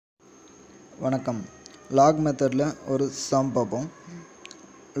வணக்கம். log மெத்தடில் ஒரு சம் பார்ப்போம்.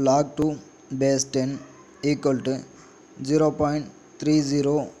 log 2 base 10 equal to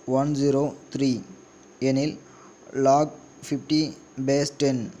 0.30103 எனில் log 50 base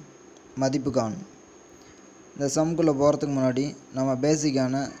 10 மதிப்பு காண். இந்த சம்குள்ளே போகிறதுக்கு முன்னாடி நம்ம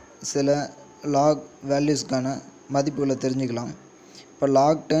பேசிக்கான சில log வேல்யூஸ்க்கான மதிப்புகளை தெரிஞ்சுக்கலாம். இப்போ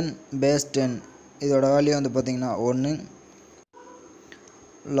log 10 base 10 இதோட வேல்யூ வந்து பார்த்திங்கன்னா 1.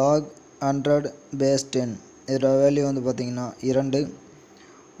 log 100 base 10 இதோட வேல்யூ வந்து பார்த்திங்கன்னா 2.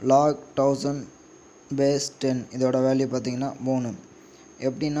 log 1000 base 10 இதோட வேல்யூ பார்த்திங்கன்னா 3.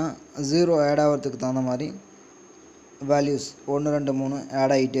 எப்படின்னா 0 ஆட் ஆகிறதுக்கு தகுந்த மாதிரி வேல்யூஸ் 1 2 3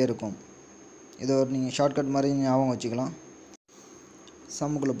 ஆட் ஆகிட்டே இருக்கும். இது ஒரு நீங்கள் ஷார்ட்கட் மாதிரி ஞாபகம் வச்சுக்கலாம்.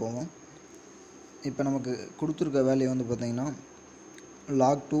 சம்முக்குள்ளே போவோம். இப்போ நமக்கு கொடுத்துருக்க வேல்யூ வந்து பார்த்திங்கன்னா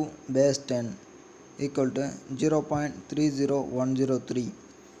log 2 base 10 ஈக்குவல் டு 0.30103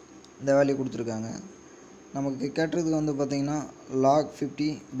 இந்த வேல்யூ கொடுத்துருக்காங்க. நமக்கு கேட்டுறதுக்கு வந்து பார்த்திங்கன்னா log 50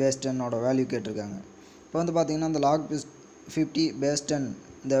 base 10 வேல்யூ கேட்டிருக்காங்க. இப்போ வந்து பார்த்திங்கன்னா இந்த log 50 base 10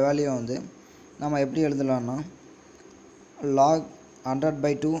 இந்த வேல்யூவை வந்து நம்ம எப்படி எழுதலாம்னா log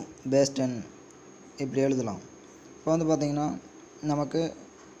 100/2 base 10 இப்படி எழுதலாம். இப்போ வந்து பார்த்திங்கன்னா நமக்கு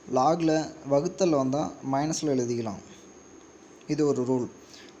லாகில் வகுத்தல் வந்தால் மைனஸில் எழுதிக்கலாம். இது ஒரு ரூல்.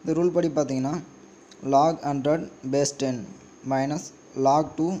 இந்த ரூல் படி பார்த்திங்கன்னா log 100 base 10 minus log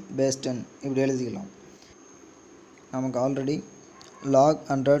 2 base 10 இப்படி எழுதிக்கலாம். நமக்கு ஆல்ரெடி log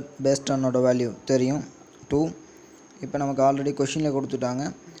 100 base 10 வேல்யூ தெரியும் 2. இப்போ நமக்கு ஆல்ரெடி கொஷினில் கொடுத்துட்டாங்க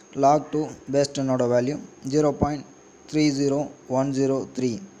log 2 base 10 வேல்யூ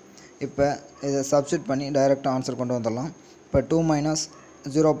 0.30103. இப்போ இதை சப்ஸ்டிட் பண்ணி டைரெக்டாக ஆன்சர் கொண்டு வந்துடலாம். இப்போ 2 மைனஸ்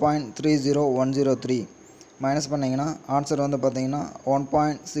 0.30103 மைனஸ் பண்ணிங்கன்னா ஆன்சர் வந்து பார்த்திங்கன்னா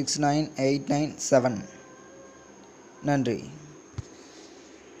 1.69897. நன்றி.